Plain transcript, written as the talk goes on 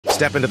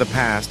Step into the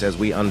past as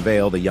we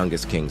unveil the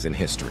youngest kings in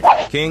history.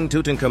 King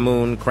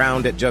Tutankhamun,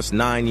 crowned at just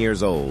 9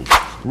 years old,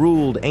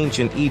 ruled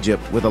ancient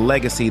Egypt with a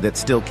legacy that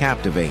still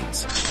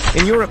captivates.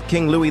 In Europe,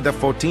 King Louis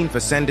XIV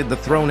ascended the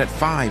throne at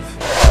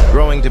 5,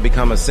 growing to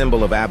become a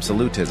symbol of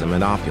absolutism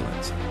and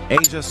opulence.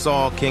 Asia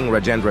saw King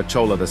Rajendra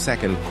Chola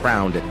II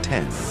crowned at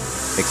 10,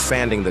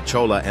 expanding the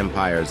Chola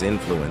Empire's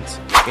influence.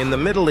 In the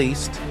Middle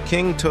East,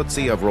 King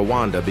Tutsi of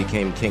Rwanda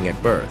became king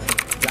at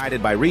birth,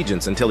 guided by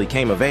regents until he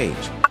came of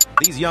age.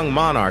 These young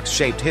monarchs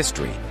shaped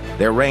history,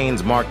 their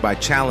reigns marked by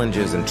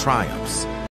challenges and triumphs.